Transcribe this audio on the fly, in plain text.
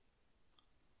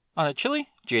On a chilly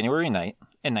January night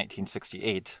in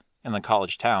 1968, in the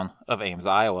college town of Ames,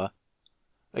 Iowa,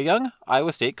 a young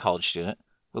Iowa State college student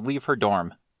would leave her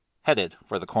dorm, headed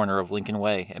for the corner of Lincoln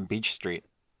Way and Beach Street.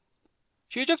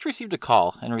 She had just received a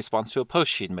call in response to a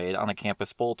post she'd made on a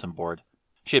campus bulletin board.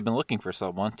 She had been looking for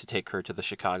someone to take her to the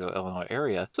Chicago, Illinois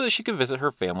area so that she could visit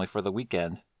her family for the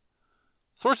weekend.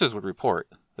 Sources would report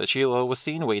that Sheila was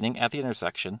seen waiting at the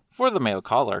intersection for the male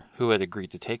caller who had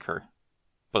agreed to take her.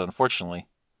 But unfortunately,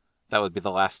 that would be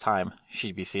the last time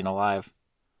she'd be seen alive.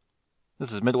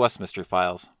 This is Midwest Mystery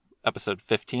Files, Episode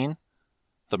 15,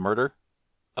 The Murder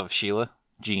of Sheila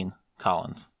Jean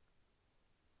Collins.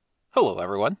 Hello,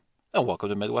 everyone, and welcome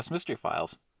to Midwest Mystery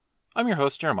Files. I'm your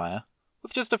host, Jeremiah,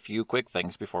 with just a few quick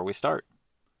things before we start.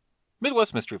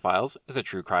 Midwest Mystery Files is a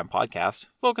true crime podcast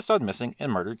focused on missing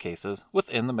and murdered cases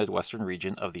within the Midwestern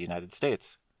region of the United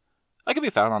States. I can be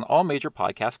found on all major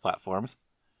podcast platforms,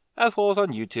 as well as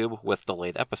on YouTube with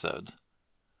delayed episodes.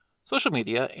 Social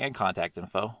media and contact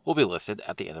info will be listed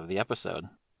at the end of the episode.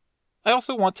 I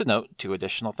also want to note two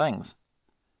additional things.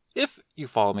 If you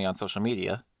follow me on social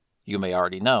media, you may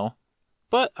already know,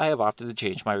 but I have opted to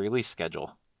change my release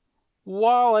schedule.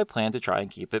 While I plan to try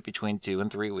and keep it between 2 and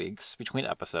 3 weeks between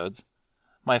episodes,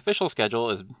 my official schedule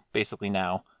is basically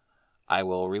now, I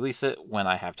will release it when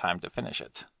I have time to finish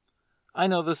it. I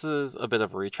know this is a bit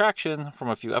of a retraction from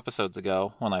a few episodes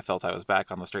ago when I felt I was back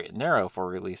on the straight and narrow for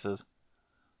releases,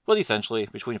 but essentially,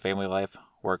 between family life,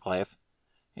 work life,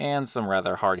 and some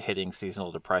rather hard-hitting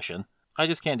seasonal depression, I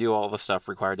just can't do all the stuff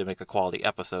required to make a quality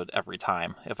episode every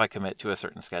time if I commit to a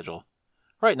certain schedule.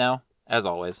 Right now, as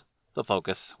always, the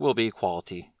focus will be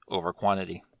quality over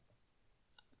quantity.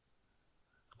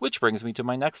 Which brings me to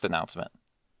my next announcement.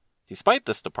 Despite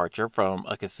this departure from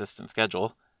a consistent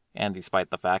schedule, and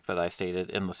despite the fact that I stated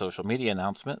in the social media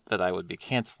announcement that I would be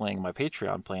canceling my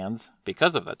Patreon plans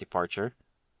because of that departure,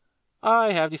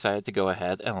 I have decided to go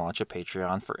ahead and launch a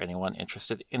Patreon for anyone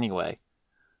interested anyway.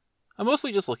 I'm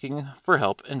mostly just looking for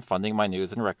help in funding my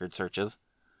news and record searches,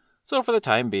 so for the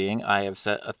time being I have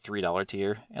set a $3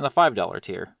 tier and a $5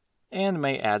 tier, and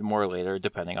may add more later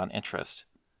depending on interest.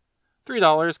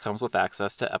 $3 comes with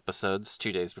access to episodes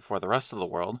 2 days before the rest of the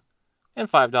world, and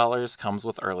 $5 comes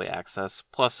with early access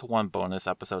plus one bonus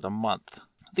episode a month.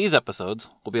 These episodes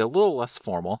will be a little less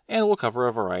formal and will cover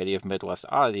a variety of Midwest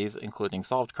oddities including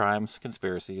solved crimes,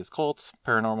 conspiracies, cults,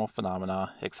 paranormal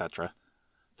phenomena, etc.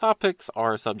 Topics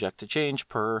are subject to change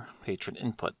per patron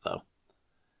input though.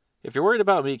 If you're worried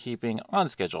about me keeping on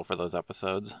schedule for those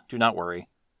episodes, do not worry.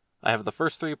 I have the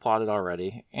first 3 plotted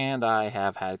already, and I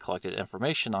have had collected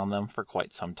information on them for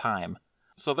quite some time,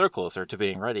 so they're closer to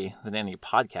being ready than any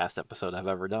podcast episode I've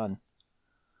ever done.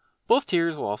 Both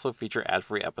tiers will also feature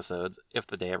ad-free episodes if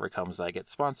the day ever comes that I get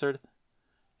sponsored,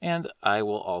 and I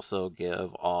will also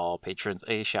give all patrons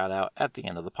a shout-out at the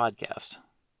end of the podcast.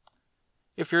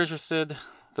 If you're interested,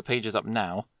 the page is up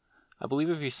now. I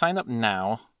believe if you sign up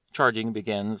now, charging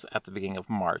begins at the beginning of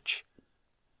March.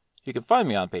 You can find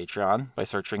me on Patreon by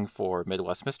searching for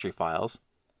Midwest Mystery Files.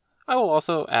 I will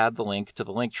also add the link to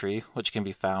the Linktree, which can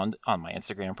be found on my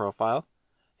Instagram profile,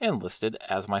 and listed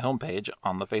as my homepage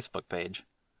on the Facebook page.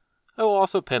 I will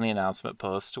also pin the announcement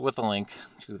post with a link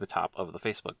to the top of the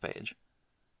Facebook page.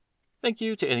 Thank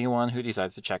you to anyone who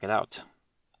decides to check it out.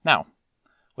 Now,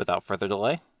 without further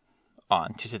delay,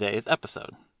 on to today's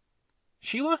episode.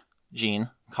 Sheila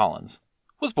Jean Collins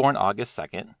was born August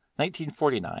 2nd,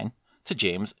 1949, to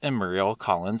James and Muriel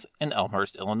Collins in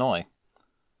Elmhurst, Illinois.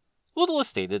 Little is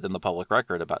stated in the public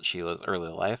record about Sheila's early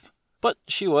life, but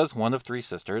she was one of 3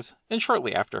 sisters, and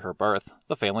shortly after her birth,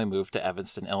 the family moved to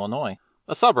Evanston, Illinois,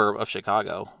 a suburb of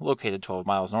Chicago, located 12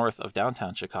 miles north of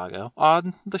downtown Chicago,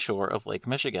 on the shore of Lake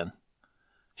Michigan.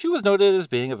 She was noted as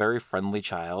being a very friendly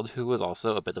child who was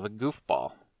also a bit of a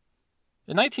goofball.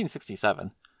 In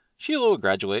 1967, Sheila would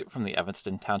graduate from the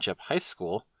Evanston Township High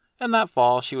School, and that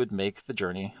fall she would make the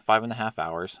journey 5.5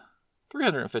 hours,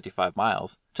 355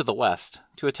 miles, to the west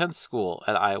to attend school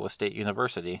at Iowa State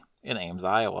University in Ames,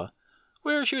 Iowa,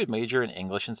 where she would major in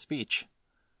English and speech.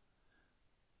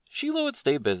 Sheila would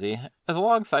stay busy, as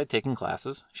alongside taking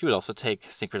classes, she would also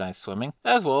take synchronized swimming,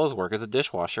 as well as work as a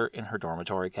dishwasher in her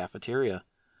dormitory cafeteria.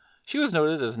 She was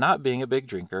noted as not being a big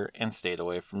drinker and stayed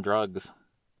away from drugs.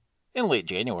 In late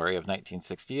January of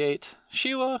 1968,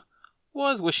 Sheila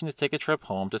was wishing to take a trip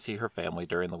home to see her family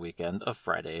during the weekend of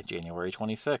Friday, January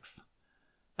 26th.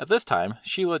 At this time,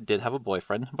 Sheila did have a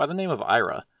boyfriend by the name of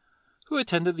Ira, who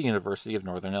attended the University of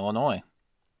Northern Illinois.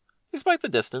 Despite the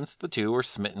distance, the two were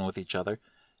smitten with each other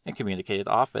and communicated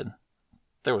often.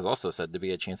 There was also said to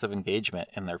be a chance of engagement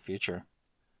in their future.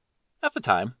 At the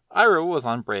time, Ira was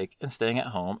on break and staying at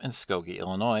home in Skokie,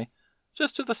 Illinois,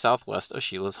 just to the southwest of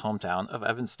Sheila's hometown of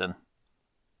Evanston.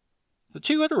 The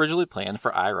two had originally planned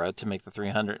for Ira to make the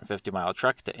 350-mile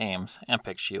trek to Ames and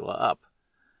pick Sheila up,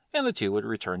 and the two would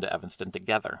return to Evanston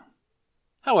together.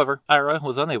 However, Ira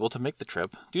was unable to make the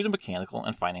trip due to mechanical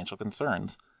and financial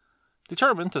concerns.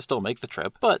 Determined to still make the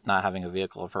trip, but not having a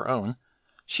vehicle of her own,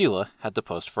 Sheila had to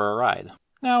post for a ride.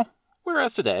 Now,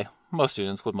 whereas today, most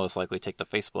students would most likely take to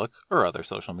Facebook or other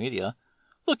social media,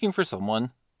 looking for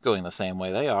someone going the same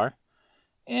way they are,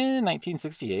 in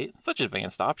 1968, such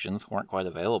advanced options weren't quite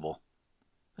available.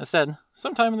 Instead,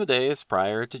 sometime in the days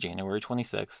prior to January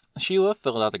 26th, Sheila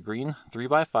filled out a green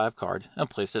 3x5 card and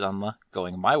placed it on the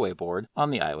Going My Way board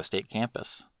on the Iowa State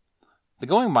campus. The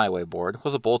Going My Way board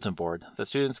was a bulletin board that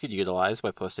students could utilize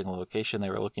by posting the location they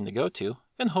were looking to go to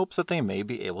in hopes that they may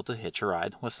be able to hitch a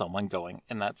ride with someone going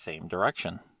in that same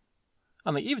direction.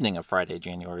 On the evening of Friday,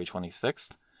 January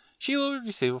 26th, Sheila would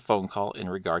receive a phone call in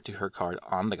regard to her card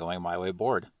on the Going My Way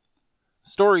board.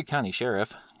 Story County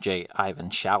Sheriff J. Ivan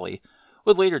Shalley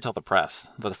would later tell the press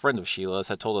that a friend of Sheila's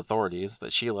had told authorities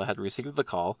that Sheila had received the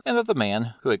call and that the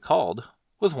man who had called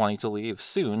was wanting to leave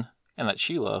soon and that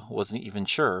Sheila wasn't even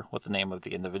sure what the name of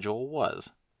the individual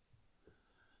was.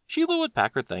 Sheila would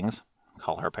pack her things,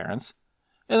 call her parents,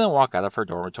 and then walk out of her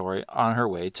dormitory on her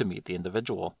way to meet the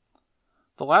individual.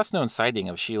 The last known sighting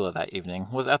of Sheila that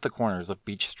evening was at the corners of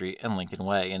Beach Street and Lincoln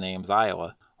Way in Ames,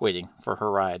 Iowa, waiting for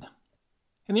her ride.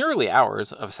 In the early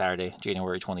hours of Saturday,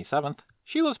 January 27th,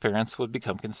 Sheila's parents would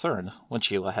become concerned when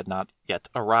Sheila had not yet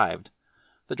arrived.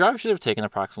 The drive should have taken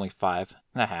approximately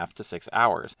 5.5 to 6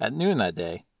 hours. At noon that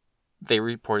day, they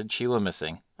reported Sheila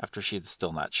missing after she had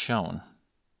still not shown.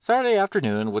 Saturday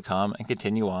afternoon would come and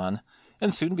continue on,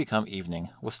 and soon become evening,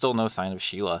 with still no sign of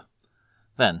Sheila.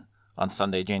 Then, on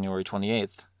Sunday, January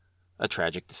 28th, a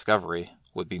tragic discovery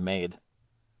would be made.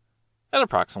 At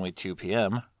approximately 2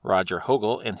 p.m., Roger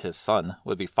Hogel and his son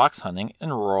would be fox hunting in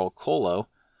rural Colo,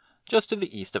 just to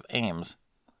the east of Ames.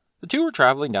 The two were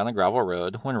traveling down a gravel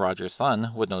road when Roger's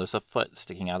son would notice a foot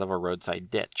sticking out of a roadside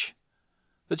ditch.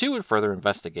 The two would further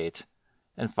investigate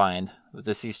and find the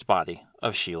deceased body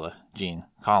of Sheila Jean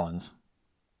Collins.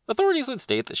 Authorities would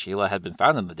state that Sheila had been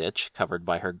found in the ditch, covered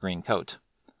by her green coat.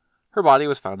 Her body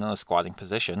was found in a squatting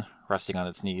position, resting on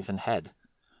its knees and head.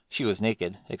 She was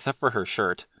naked, except for her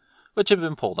shirt, which had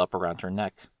been pulled up around her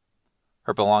neck.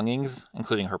 Her belongings,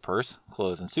 including her purse,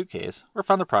 clothes, and suitcase, were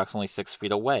found approximately 6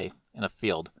 feet away, in a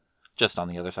field, just on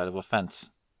the other side of a fence.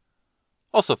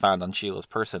 Also found on Sheila's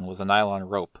person was a nylon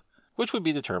rope, which would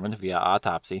be determined via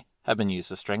autopsy had been used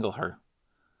to strangle her.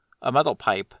 A metal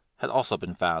pipe had also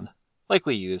been found,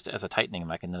 likely used as a tightening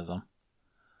mechanism.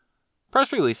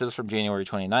 Press releases from January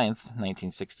 29,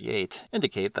 1968,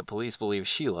 indicate that police believe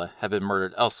Sheila had been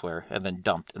murdered elsewhere and then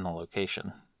dumped in the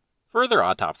location. Further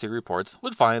autopsy reports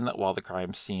would find that while the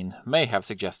crime scene may have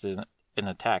suggested an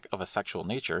attack of a sexual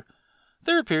nature,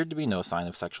 there appeared to be no sign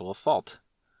of sexual assault,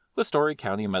 with Story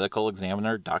County Medical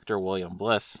Examiner Dr. William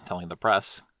Bliss telling the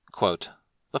press, quote,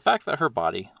 "The fact that her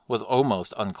body was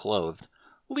almost unclothed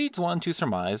leads one to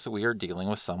surmise we are dealing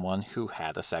with someone who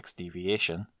had a sex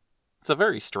deviation. It's a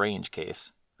very strange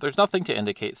case. There's nothing to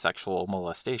indicate sexual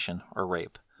molestation or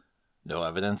rape. No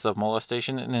evidence of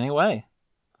molestation in any way.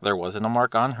 There wasn't a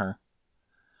mark on her.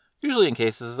 Usually in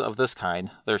cases of this kind,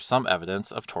 there's some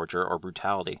evidence of torture or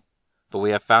brutality, but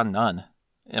we have found none.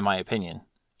 In my opinion,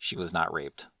 she was not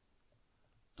raped."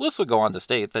 Bliss would go on to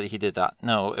state that he did not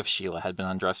know if Sheila had been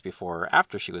undressed before or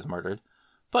after she was murdered,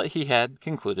 but he had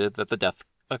concluded that the death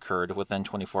occurred within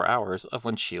 24 hours of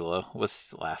when Sheila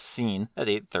was last seen at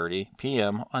 8:30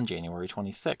 p.m. on January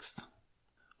 26th.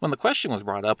 When the question was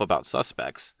brought up about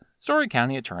suspects, Story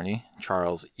County Attorney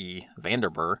Charles E.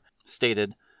 Vanderburr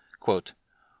stated, quote,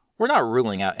 "We're not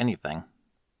ruling out anything.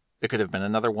 It could have been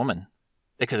another woman.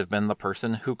 It could have been the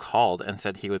person who called and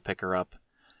said he would pick her up.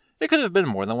 It could have been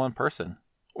more than one person.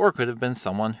 Or it could have been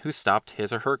someone who stopped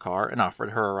his or her car and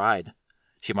offered her a ride.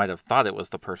 She might have thought it was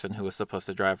the person who was supposed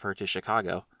to drive her to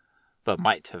Chicago, but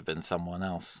might have been someone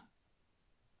else."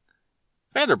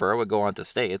 Vanderburr would go on to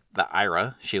state that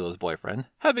Ira, Sheila's boyfriend,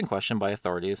 had been questioned by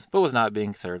authorities but was not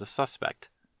being considered a suspect.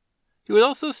 He would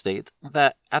also state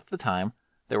that at the time,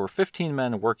 there were 15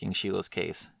 men working Sheila's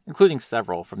case, including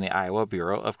several from the Iowa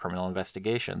Bureau of Criminal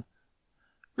Investigation.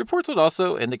 Reports would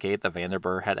also indicate that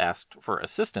Vanderburr had asked for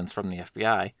assistance from the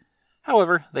FBI.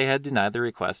 However, they had denied the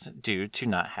request due to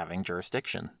not having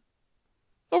jurisdiction.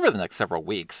 Over the next several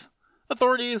weeks,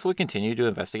 authorities would continue to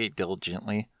investigate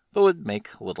diligently, but would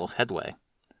make little headway.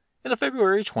 In a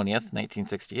February 20th,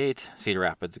 1968, Cedar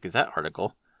Rapids Gazette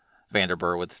article,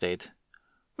 Vanderburr would state,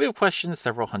 "We have questioned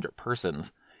several hundred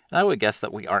persons, and I would guess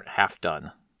that we aren't half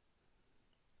done."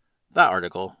 That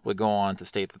article would go on to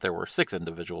state that there were 6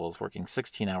 individuals working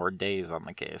 16-hour days on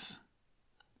the case.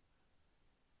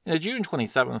 In a June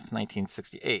 27,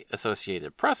 1968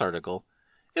 Associated Press article,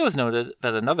 it was noted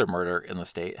that another murder in the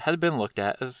state had been looked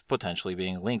at as potentially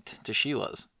being linked to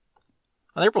Sheila's.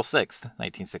 On April 6,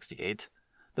 1968,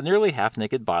 the nearly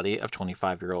half-naked body of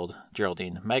 25-year-old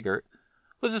Geraldine Meggert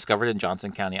was discovered in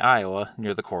Johnson County, Iowa,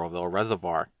 near the Coralville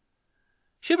Reservoir.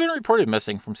 She had been reported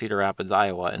missing from Cedar Rapids,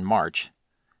 Iowa in March.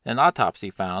 An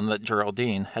autopsy found that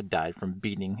Geraldine had died from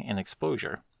beating and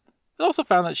exposure. It also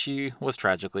found that she was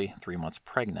tragically 3 months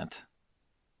pregnant.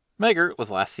 Meggert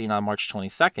was last seen on March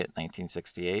 22,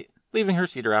 1968, leaving her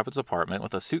Cedar Rapids apartment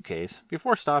with a suitcase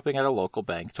before stopping at a local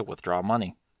bank to withdraw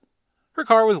money. Her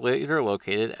car was later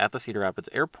located at the Cedar Rapids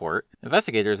airport.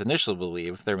 Investigators initially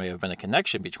believed there may have been a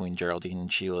connection between Geraldine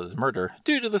and Sheila's murder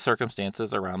due to the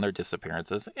circumstances around their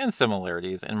disappearances and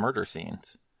similarities in murder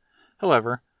scenes.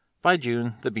 However, by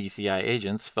June, the BCI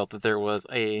agents felt that there was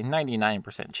a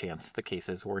 99% chance the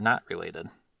cases were not related.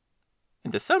 In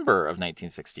December of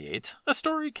 1968, a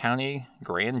Story County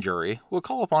grand jury would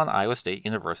call upon Iowa State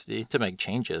University to make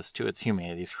changes to its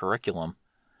humanities curriculum,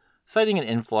 citing an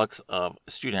influx of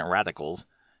student radicals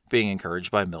being encouraged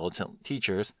by militant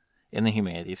teachers in the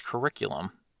humanities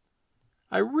curriculum.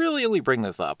 I really only bring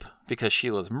this up because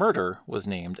Sheila's murder was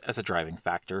named as a driving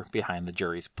factor behind the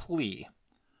jury's plea.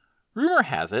 Rumor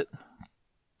has it,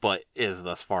 but is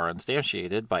thus far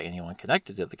unsubstantiated by anyone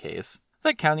connected to the case,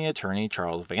 that County Attorney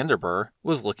Charles Vanderburr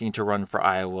was looking to run for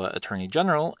Iowa Attorney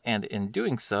General and in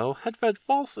doing so had fed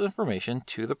false information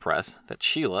to the press that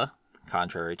Sheila,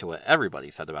 contrary to what everybody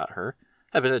said about her,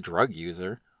 had been a drug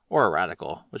user or a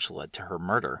radical, which led to her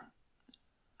murder.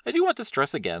 I do want to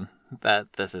stress again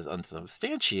that this is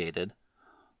unsubstantiated,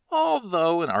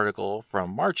 although an article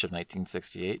from March of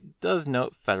 1968 does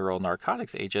note federal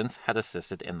narcotics agents had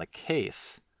assisted in the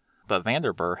case, but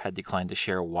Vanderburr had declined to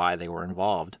share why they were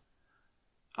involved.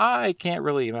 I can't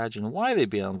really imagine why they'd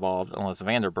be involved unless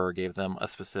Vanderburr gave them a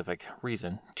specific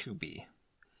reason to be.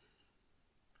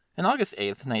 An August 8,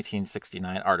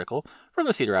 1969 article from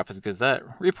the Cedar Rapids Gazette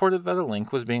reported that a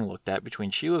link was being looked at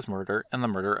between Sheila's murder and the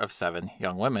murder of 7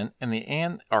 young women in the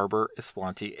Ann Arbor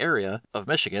Ypsilanti area of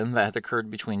Michigan that had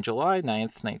occurred between July 9,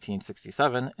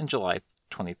 1967 and July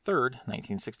 23,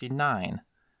 1969.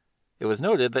 It was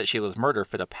noted that Sheila's murder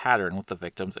fit a pattern with the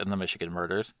victims in the Michigan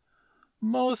murders,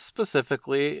 most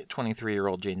specifically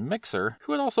 23-year-old Jane Mixer,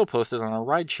 who had also posted on a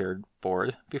rideshare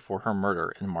board before her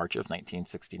murder in March of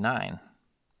 1969.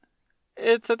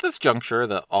 It's at this juncture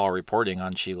that all reporting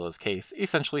on Sheila's case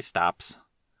essentially stops,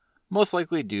 most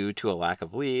likely due to a lack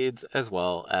of leads, as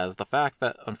well as the fact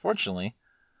that, unfortunately,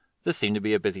 this seemed to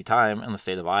be a busy time in the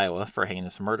state of Iowa for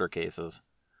heinous murder cases,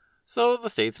 so the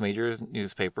state's major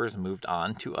newspapers moved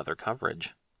on to other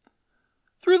coverage.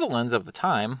 Through the lens of the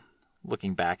time,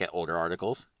 looking back at older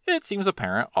articles, it seems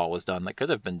apparent all was done that could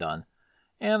have been done,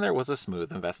 and there was a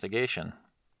smooth investigation.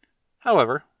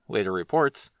 However, later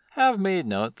reports have made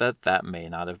note that that may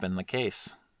not have been the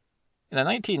case. In a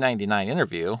 1999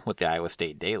 interview with the Iowa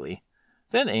State Daily,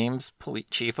 then Ames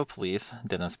Chief of Police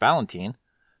Dennis Ballentine,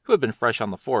 who had been fresh on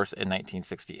the force in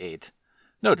 1968,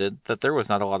 noted that there was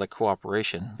not a lot of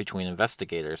cooperation between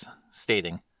investigators,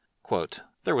 stating, quote,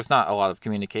 "There was not a lot of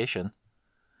communication.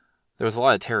 There was a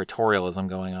lot of territorialism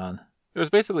going on. There was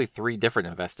basically 3 different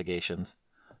investigations.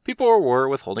 People were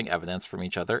withholding evidence from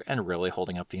each other and really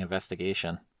holding up the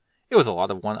investigation. It was a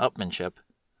lot of one-upmanship.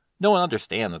 No one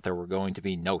understood that there were going to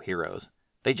be no heroes.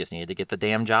 They just needed to get the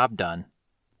damn job done."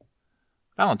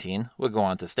 Ballentine would go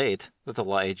on to state that the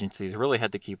law agencies really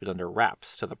had to keep it under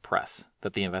wraps to the press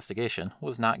that the investigation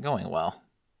was not going well.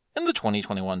 In the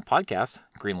 2021 podcast,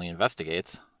 Greenlee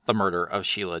Investigates, The Murder of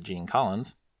Sheila Jean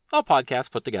Collins, a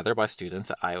podcast put together by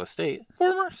students at Iowa State,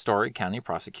 former Story County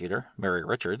prosecutor Mary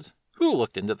Richards, who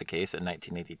looked into the case in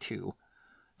 1982,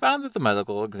 found that the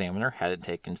medical examiner hadn't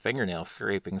taken fingernail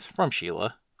scrapings from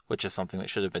Sheila, which is something that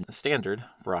should have been standard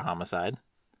for a homicide.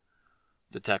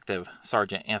 Detective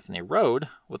Sergeant Anthony Rode,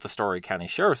 with the Story County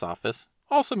Sheriff's Office,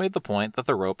 also made the point that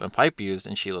the rope and pipe used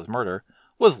in Sheila's murder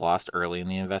was lost early in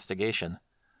the investigation,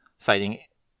 citing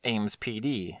Ames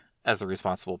PD as the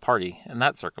responsible party in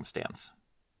that circumstance.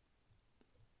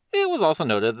 It was also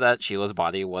noted that Sheila's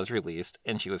body was released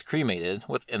and she was cremated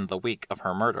within the week of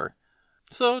her murder.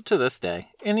 So, to this day,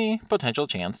 any potential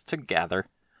chance to gather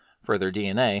further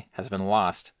DNA has been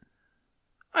lost.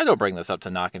 I don't bring this up to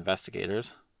knock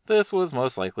investigators. This was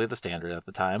most likely the standard at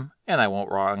the time, and I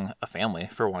won't wrong a family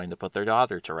for wanting to put their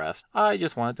daughter to rest. I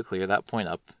just wanted to clear that point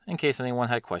up in case anyone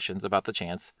had questions about the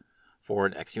chance for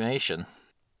an exhumation.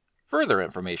 Further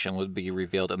information would be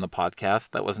revealed in the podcast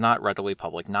that was not readily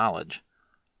public knowledge.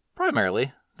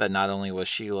 Primarily, that not only was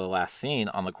Sheila last seen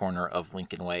on the corner of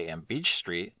Lincoln Way and Beach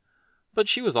Street, but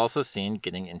she was also seen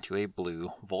getting into a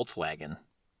blue Volkswagen.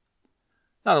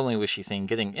 Not only was she seen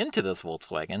getting into this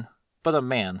Volkswagen, but a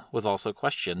man was also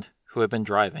questioned who had been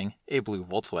driving a blue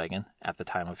Volkswagen at the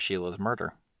time of Sheila's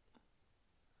murder.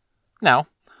 Now,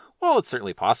 while it's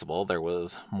certainly possible there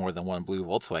was more than one blue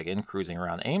Volkswagen cruising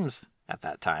around Ames at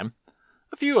that time,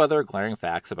 a few other glaring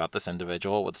facts about this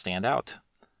individual would stand out.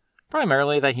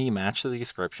 Primarily that he matched the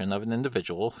description of an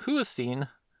individual who was seen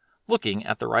looking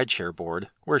at the rideshare board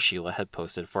where Sheila had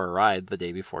posted for a ride the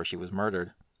day before she was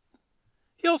murdered.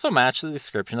 He also matched the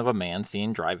description of a man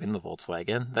seen driving the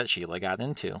Volkswagen that Sheila got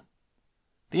into.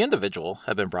 The individual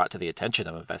had been brought to the attention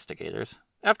of investigators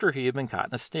after he had been caught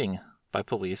in a sting by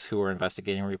police who were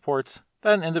investigating reports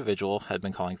that an individual had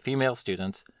been calling female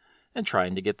students and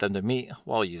trying to get them to meet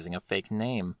while using a fake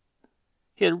name.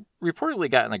 He had reportedly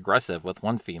gotten aggressive with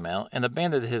one female and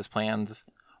abandoned his plans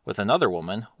with another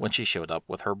woman when she showed up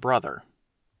with her brother.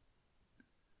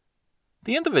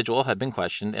 The individual had been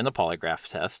questioned in a polygraph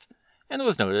test and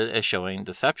was noted as showing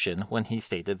deception when he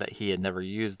stated that he had never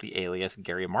used the alias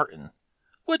Gary Martin,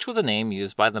 which was a name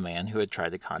used by the man who had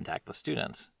tried to contact the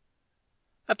students.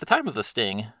 At the time of the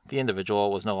sting, the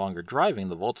individual was no longer driving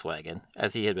the Volkswagen,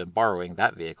 as he had been borrowing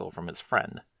that vehicle from his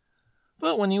friend.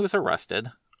 But when he was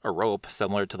arrested, a rope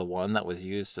similar to the one that was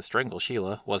used to strangle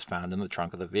Sheila was found in the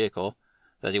trunk of the vehicle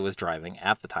that he was driving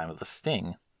at the time of the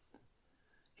sting.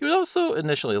 He would also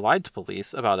initially lied to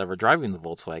police about ever driving the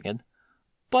Volkswagen,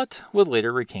 but would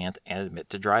later recant and admit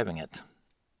to driving it.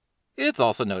 It's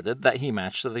also noted that he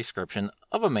matched the description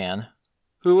of a man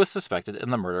who was suspected in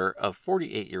the murder of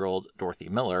 48-year-old Dorothy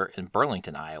Miller in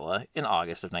Burlington, Iowa, in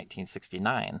August of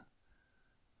 1969.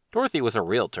 Dorothy was a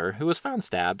realtor who was found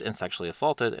stabbed and sexually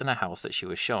assaulted in a house that she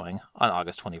was showing on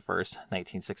August 21,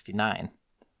 1969.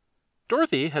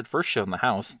 Dorothy had first shown the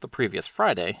house the previous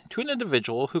Friday to an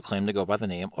individual who claimed to go by the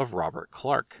name of Robert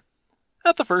Clark.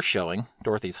 At the first showing,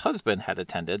 Dorothy's husband had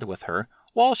attended with her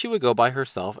while she would go by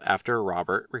herself after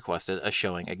Robert requested a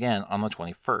showing again on the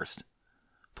 21st.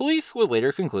 Police would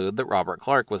later conclude that Robert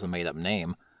Clark was a made-up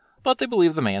name, but they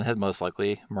believe the man had most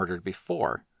likely murdered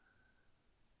before.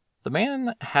 The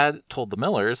man had told the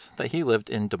Millers that he lived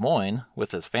in Des Moines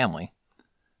with his family.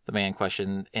 The man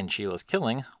questioned in Sheila's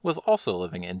killing was also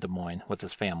living in Des Moines with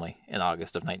his family in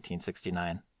August of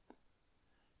 1969.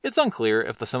 It's unclear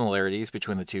if the similarities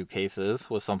between the two cases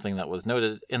was something that was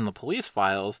noted in the police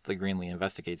files the Greenlee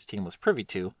Investigates team was privy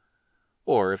to,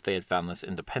 or if they had found this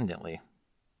independently.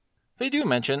 They do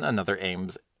mention another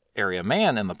Ames area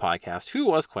man in the podcast who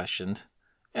was questioned,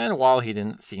 and while he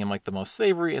didn't seem like the most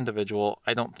savory individual,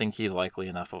 I don't think he's likely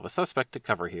enough of a suspect to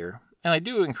cover here, and I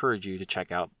do encourage you to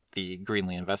check out the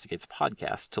Greenlee Investigates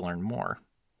podcast to learn more.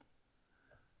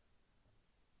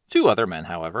 Two other men,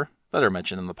 however, that are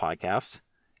mentioned in the podcast,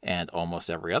 and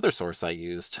almost every other source I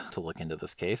used to look into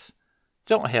this case,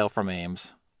 don't hail from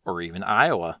Ames or even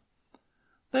Iowa.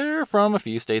 They're from a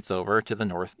few states over to the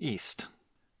northeast,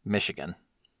 Michigan.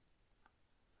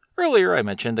 Earlier I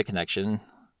mentioned a connection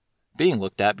being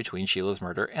looked at between Sheila's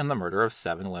murder and the murder of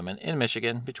 7 women in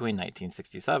Michigan between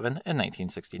 1967 and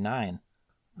 1969.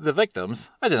 The victims,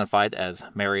 identified as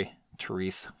Mary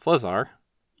Therese Flazar,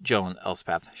 Joan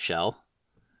Elspeth Schell,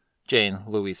 Jane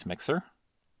Louise Mixer,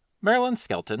 Marilyn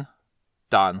Skelton,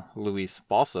 Don Louise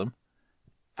Balsam,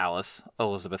 Alice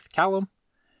Elizabeth Callum,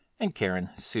 and Karen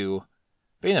Sue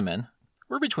Beineman,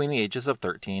 were between the ages of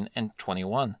 13 and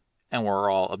 21, and were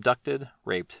all abducted,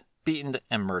 raped, beaten,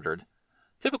 and murdered,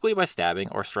 typically by stabbing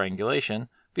or strangulation,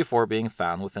 before being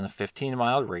found within a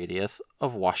 15-mile radius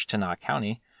of Washtenaw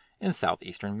County in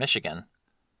southeastern Michigan.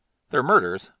 Their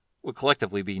murders would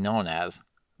collectively be known as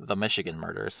the Michigan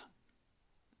Murders.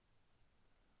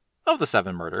 Of the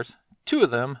 7 murders, 2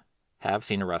 of them have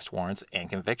seen arrest warrants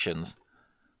and convictions,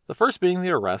 the first being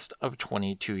the arrest of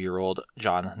 22-year-old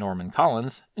John Norman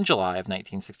Collins in July of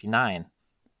 1969.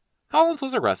 Collins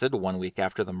was arrested 1 week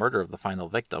after the murder of the final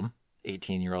victim,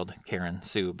 18-year-old Karen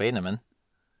Sue Beineman.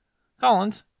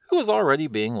 Collins, who was already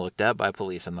being looked at by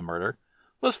police in the murder,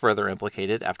 was further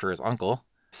implicated after his uncle,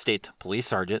 State Police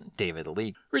Sergeant David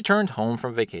Leake, returned home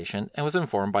from vacation and was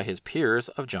informed by his peers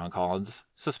of John Collins'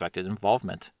 suspected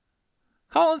involvement.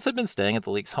 Collins had been staying at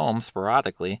the Leakes' home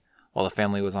sporadically while the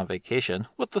family was on vacation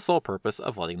with the sole purpose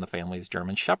of letting the family's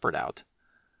German Shepherd out.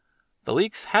 The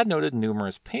Leakes had noted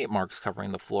numerous paint marks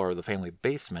covering the floor of the family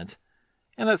basement,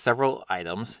 and that several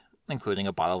items, including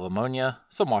a bottle of ammonia,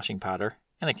 some washing powder,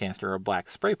 and a canister of black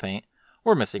spray paint,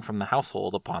 were missing from the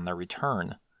household upon their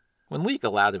return. When Leake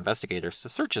allowed investigators to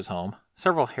search his home,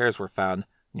 several hairs were found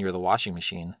near the washing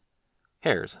machine.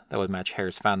 Hairs that would match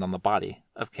hairs found on the body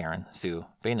of Karen Sue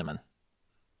Beineman.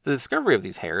 The discovery of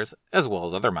these hairs, as well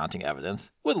as other mounting evidence,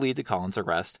 would lead to Collins'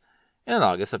 arrest, and in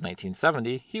August of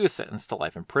 1970 he was sentenced to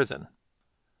life in prison.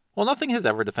 While nothing has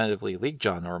ever definitively linked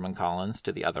John Norman Collins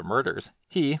to the other murders,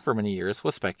 he, for many years,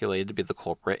 was speculated to be the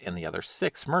culprit in the other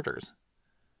 6 murders.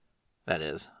 That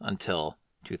is, until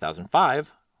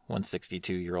 2005, when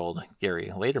 62-year-old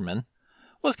Gary Lederman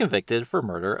was convicted for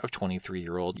murder of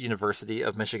 23-year-old University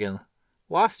of Michigan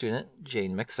law student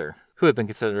Jane Mixer, who had been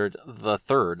considered the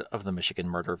third of the Michigan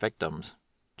murder victims.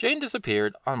 Jane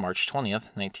disappeared on March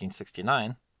 20th,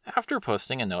 1969, after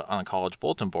posting a note on a college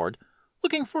bulletin board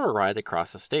looking for a ride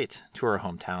across the state to her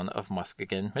hometown of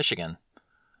Muskegon, Michigan.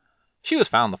 She was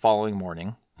found the following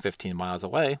morning, 15 miles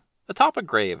away, atop a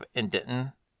grave in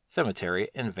Denton Cemetery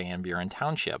in Van Buren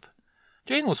Township.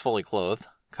 Jane was fully clothed,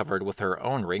 covered with her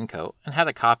own raincoat, and had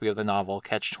a copy of the novel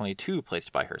Catch-22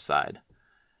 placed by her side.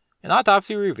 An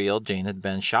autopsy revealed Jane had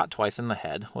been shot twice in the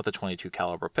head with a .22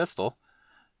 caliber pistol,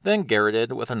 then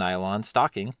garroted with a nylon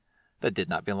stocking that did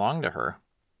not belong to her.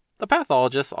 The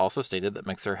pathologist also stated that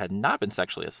Mixer had not been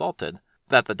sexually assaulted,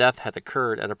 that the death had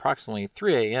occurred at approximately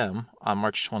 3 a.m. on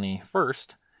March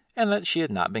 21st, and that she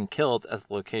had not been killed at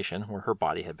the location where her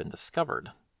body had been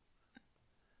discovered.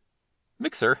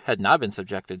 Mixer had not been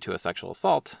subjected to a sexual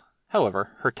assault.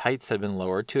 However, her tights had been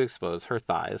lowered to expose her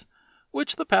thighs,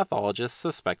 which the pathologist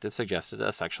suspected suggested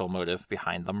a sexual motive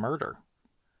behind the murder.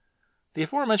 The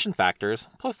aforementioned factors,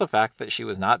 plus the fact that she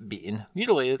was not beaten,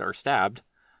 mutilated, or stabbed,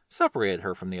 separated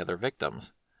her from the other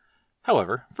victims.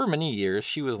 However, for many years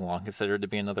she was long considered to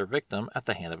be another victim at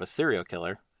the hand of a serial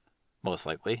killer, most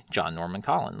likely John Norman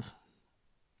Collins.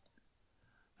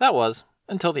 That was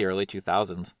until the early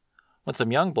 2000s, when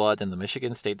some young blood in the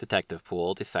Michigan State Detective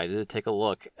Pool decided to take a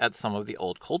look at some of the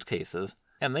old cold cases,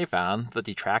 and they found the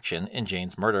detraction in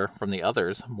Jane's murder from the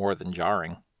others more than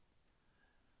jarring.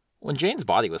 When Jane's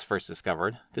body was first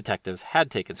discovered, detectives had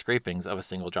taken scrapings of a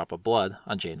single drop of blood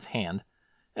on Jane's hand,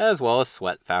 as well as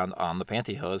sweat found on the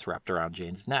pantyhose wrapped around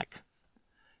Jane's neck.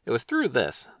 It was through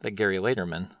this that Gary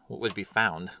Lederman would be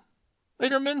found.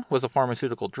 Lederman was a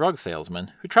pharmaceutical drug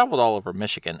salesman who traveled all over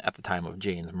Michigan at the time of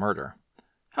Jane's murder.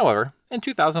 However, in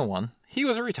 2001, he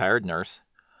was a retired nurse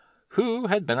who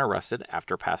had been arrested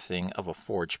after passing of a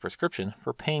forged prescription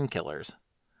for painkillers.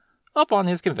 Upon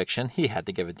his conviction, he had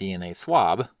to give a DNA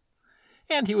swab,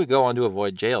 and he would go on to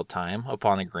avoid jail time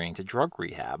upon agreeing to drug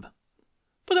rehab.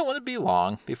 But it wouldn't be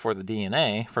long before the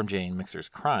DNA from Jane Mixer's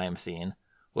crime scene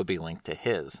would be linked to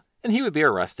his, and he would be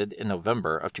arrested in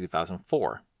November of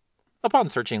 2004. Upon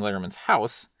searching Lederman's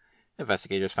house,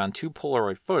 investigators found 2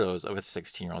 Polaroid photos of a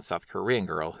 16-year-old South Korean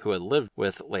girl who had lived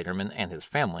with Lederman and his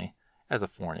family as a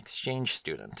foreign exchange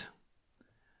student.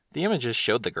 The images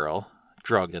showed the girl,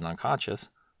 drugged and unconscious,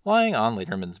 lying on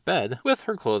Lederman's bed with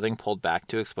her clothing pulled back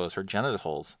to expose her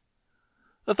genitals.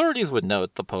 Authorities would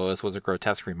note the pose was a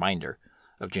grotesque reminder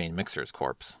of Jane Mixer's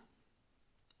corpse.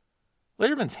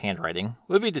 Lederman's handwriting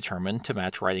would be determined to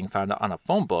match writing found on a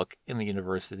phone book in the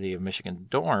University of Michigan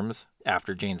dorms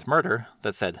after Jane's murder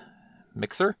that said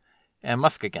Mixer and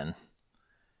Muskegon.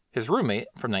 His roommate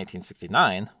from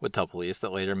 1969 would tell police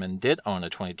that Lederman did own a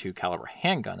 .22 caliber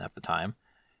handgun at the time,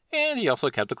 and he also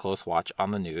kept a close watch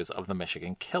on the news of the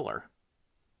Michigan killer.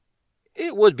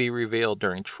 It would be revealed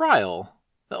during trial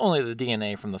that only the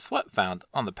DNA from the sweat found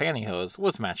on the pantyhose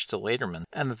was matched to Lederman,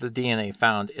 and that the DNA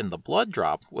found in the blood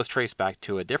drop was traced back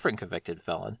to a different convicted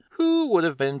felon who would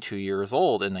have been 2 years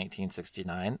old in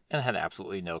 1969 and had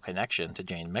absolutely no connection to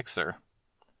Jane Mixer.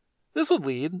 This would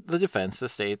lead the defense to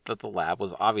state that the lab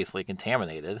was obviously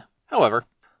contaminated. However,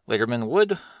 Lederman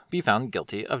would be found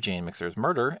guilty of Jane Mixer's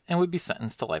murder and would be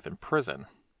sentenced to life in prison.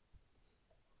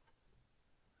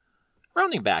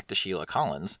 Rounding back to Sheila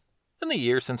Collins, in the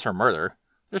years since her murder,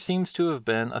 there seems to have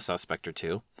been a suspect or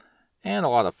two, and a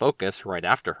lot of focus right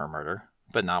after her murder,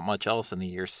 but not much else in the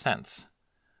years since,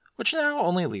 which now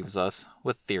only leaves us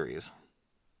with theories.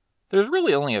 There's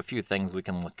really only a few things we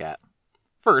can look at.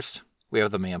 First, we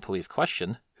have the man police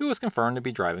questioned, who was confirmed to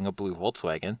be driving a blue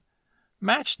Volkswagen,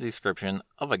 matched the description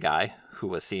of a guy who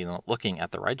was seen looking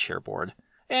at the rideshare board,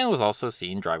 and was also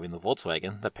seen driving the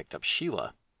Volkswagen that picked up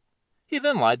Sheila. He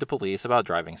then lied to police about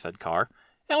driving said car,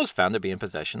 and was found to be in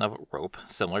possession of a rope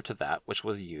similar to that which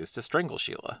was used to strangle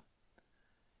Sheila.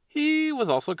 He was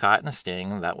also caught in a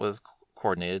sting that was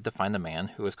coordinated to find a man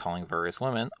who was calling various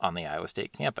women on the Iowa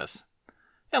State campus.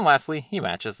 And lastly, he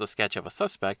matches the sketch of a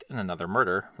suspect in another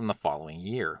murder from the following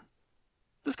year.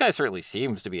 This guy certainly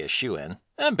seems to be a shoo-in,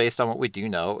 and based on what we do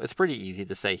know, it's pretty easy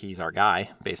to say he's our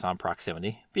guy based on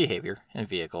proximity, behavior, and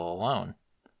vehicle alone.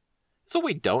 It's what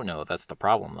we don't know that's the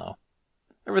problem, though.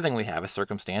 Everything we have is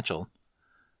circumstantial.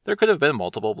 There could have been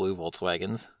multiple blue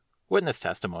Volkswagens. Witness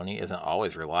testimony isn't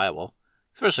always reliable,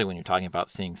 especially when you're talking about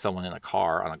seeing someone in a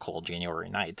car on a cold January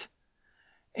night.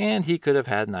 And he could have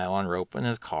had nylon rope in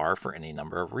his car for any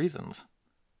number of reasons.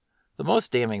 The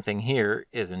most damning thing here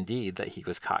is indeed that he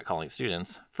was caught calling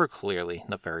students for clearly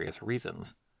nefarious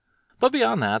reasons. But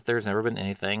beyond that, there's never been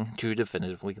anything to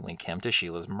definitively link him to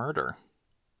Sheila's murder.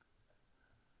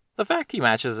 The fact he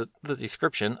matches the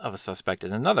description of a suspect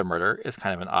in another murder is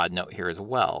kind of an odd note here as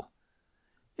well.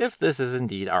 If this is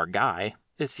indeed our guy,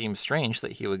 it seems strange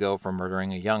that he would go from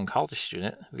murdering a young college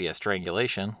student via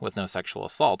strangulation with no sexual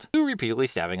assault to repeatedly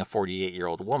stabbing a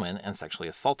 48-year-old woman and sexually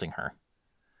assaulting her.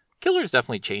 Killers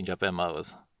definitely change up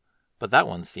MOs, but that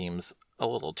one seems a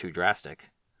little too drastic.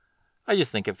 I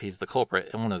just think if he's the culprit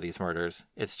in one of these murders,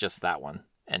 it's just that one,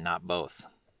 and not both.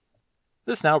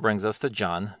 This now brings us to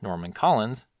John Norman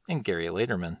Collins and Gary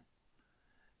Lederman.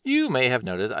 You may have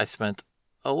noted I spent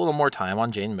a little more time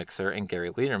on Jane Mixer and Gary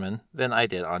Lederman than I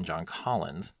did on John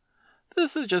Collins.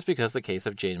 This is just because the case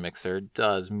of Jane Mixer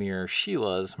does mirror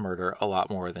Sheila's murder a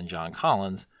lot more than John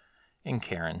Collins and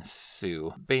Karen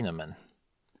Sue Beineman.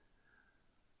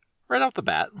 Right off the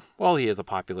bat, while he is a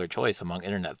popular choice among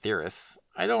internet theorists,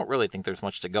 I don't really think there's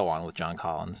much to go on with John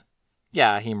Collins.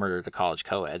 Yeah, he murdered a college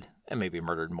co-ed, and maybe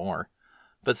murdered more,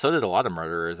 but so did a lot of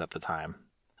murderers at the time.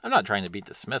 I'm not trying to be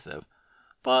dismissive,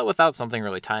 but without something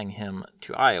really tying him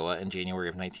to Iowa in January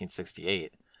of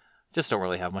 1968, just don't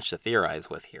really have much to theorize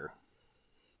with here.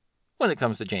 When it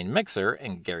comes to Jane Mixer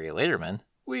and Gary Lederman,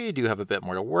 we do have a bit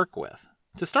more to work with.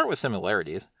 To start with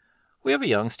similarities, we have a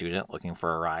young student looking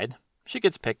for a ride. She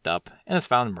gets picked up and is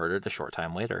found murdered a short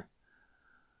time later.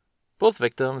 Both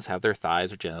victims have their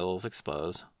thighs or genitals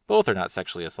exposed, both are not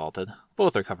sexually assaulted,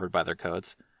 both are covered by their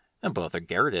coats, and both are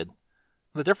garroted.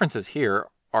 The differences here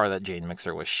are that Jane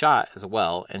Mixer was shot as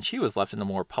well, and she was left in a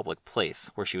more public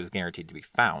place where she was guaranteed to be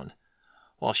found,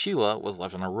 while Sheila was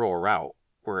left on a rural route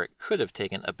where it could have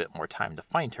taken a bit more time to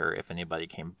find her if anybody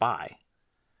came by.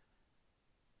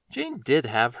 Jane did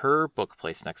have her book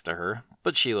placed next to her,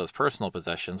 but Sheila's personal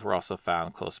possessions were also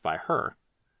found close by her.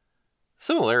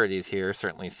 Similarities here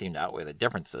certainly seem to outweigh the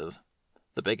differences,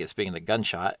 the biggest being the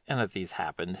gunshot and that these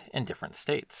happened in different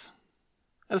states.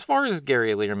 As far as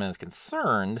Gary Lederman is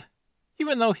concerned,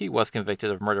 even though he was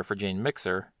convicted of murder for Jane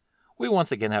Mixer, we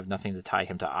once again have nothing to tie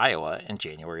him to Iowa in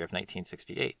January of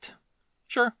 1968.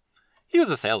 Sure, he was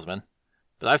a salesman,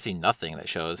 but I've seen nothing that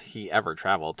shows he ever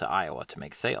traveled to Iowa to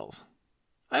make sales.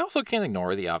 I also can't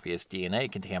ignore the obvious DNA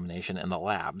contamination in the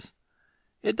labs.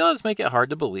 It does make it hard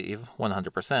to believe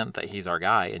 100% that he's our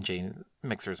guy in Jane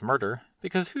Mixer's murder,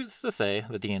 because who's to say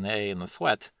the DNA in the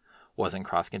sweat wasn't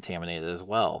cross-contaminated as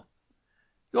well?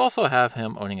 You also have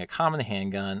him owning a common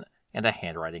handgun and a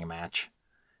handwriting match.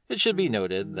 It should be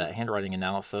noted that handwriting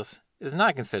analysis is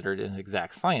not considered an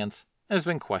exact science and has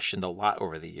been questioned a lot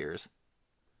over the years.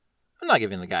 I'm not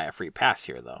giving the guy a free pass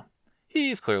here, though.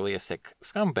 He's clearly a sick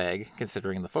scumbag,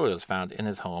 considering the photos found in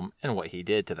his home and what he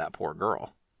did to that poor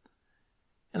girl.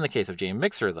 In the case of Jane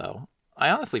Mixer, though, I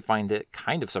honestly find it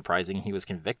kind of surprising he was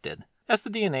convicted, as the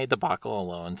DNA debacle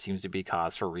alone seems to be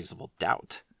cause for reasonable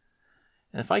doubt.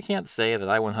 And if I can't say that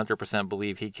I 100%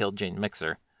 believe he killed Jane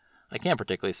Mixer, I can't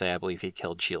particularly say I believe he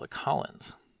killed Sheila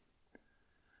Collins.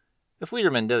 If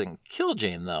Lederman didn't kill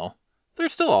Jane, though,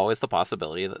 there's still always the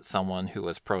possibility that someone who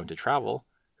was prone to travel,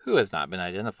 who has not been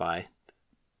identified,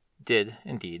 did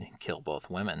indeed kill both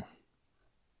women.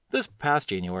 This past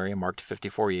January marked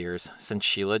 54 years since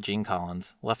Sheila Jean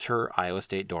Collins left her Iowa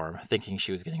State dorm thinking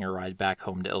she was getting a ride back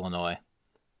home to Illinois,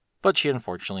 but she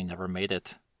unfortunately never made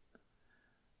it.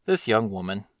 This young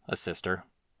woman, a sister,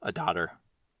 a daughter,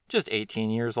 just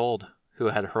 18 years old, who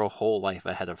had her whole life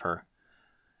ahead of her,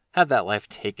 had that life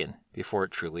taken before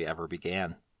it truly ever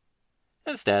began.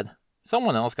 Instead,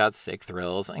 someone else got sick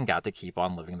thrills and got to keep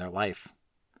on living their life.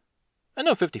 I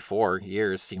know 54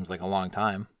 years seems like a long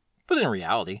time, but in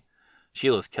reality,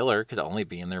 Sheila's killer could only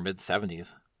be in their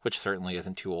mid-70s, which certainly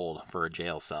isn't too old for a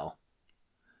jail cell.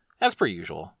 As per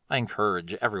usual, I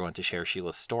encourage everyone to share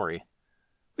Sheila's story.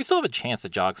 We still have a chance to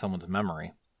jog someone's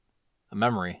memory. A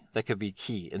memory that could be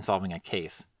key in solving a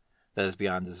case that is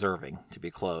beyond deserving to be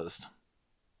closed.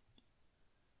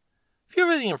 If you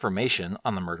have any information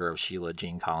on the murder of Sheila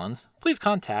Jean Collins, please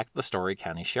contact the Story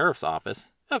County Sheriff's Office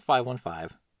at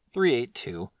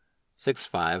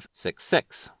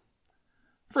 515-382-6566.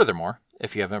 Furthermore,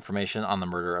 if you have information on the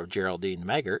murder of Geraldine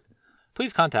Maggart,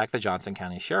 please contact the Johnson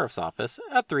County Sheriff's Office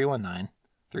at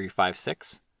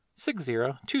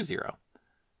 319-356-6020.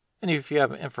 And if you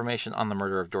have information on the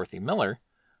murder of Dorothy Miller,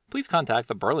 please contact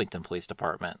the Burlington Police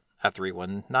Department at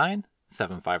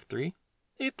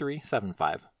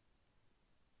 319-753-8375.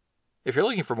 If you're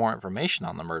looking for more information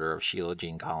on the murder of Sheila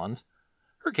Jean Collins,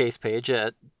 her case page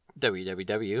at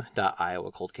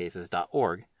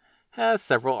www.iowacoldcases.org has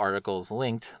several articles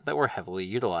linked that were heavily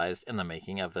utilized in the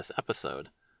making of this episode.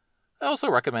 I also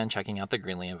recommend checking out the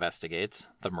Greenlee Investigates,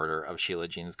 the Murder of Sheila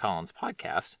Jean Collins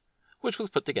podcast, which was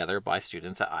put together by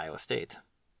students at Iowa State.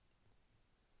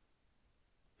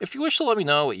 If you wish to let me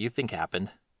know what you think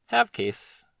happened, have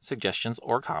case suggestions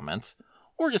or comments,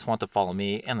 or just want to follow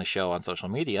me and the show on social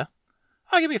media,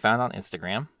 I can be found on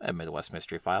Instagram at Midwest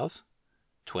Mystery Files,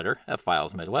 Twitter at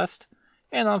Files Midwest,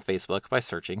 and on Facebook by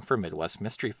searching for Midwest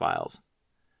Mystery Files.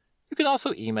 You can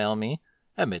also email me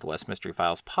at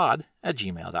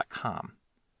midwestmysteryfilespod@gmail.com.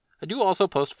 I do also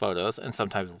post photos and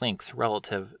sometimes links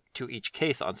relative to each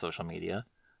case on social media,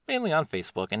 mainly on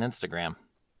Facebook and Instagram.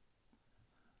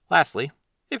 Lastly,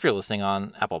 if you're listening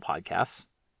on Apple Podcasts,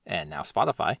 and now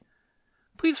Spotify,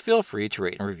 please feel free to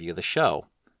rate and review the show.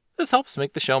 This helps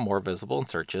make the show more visible in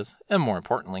searches, and more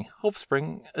importantly, helps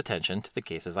bring attention to the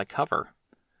cases I cover.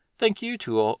 Thank you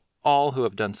to all who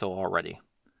have done so already.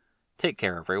 Take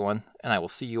care, everyone, and I will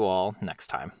see you all next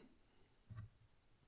time.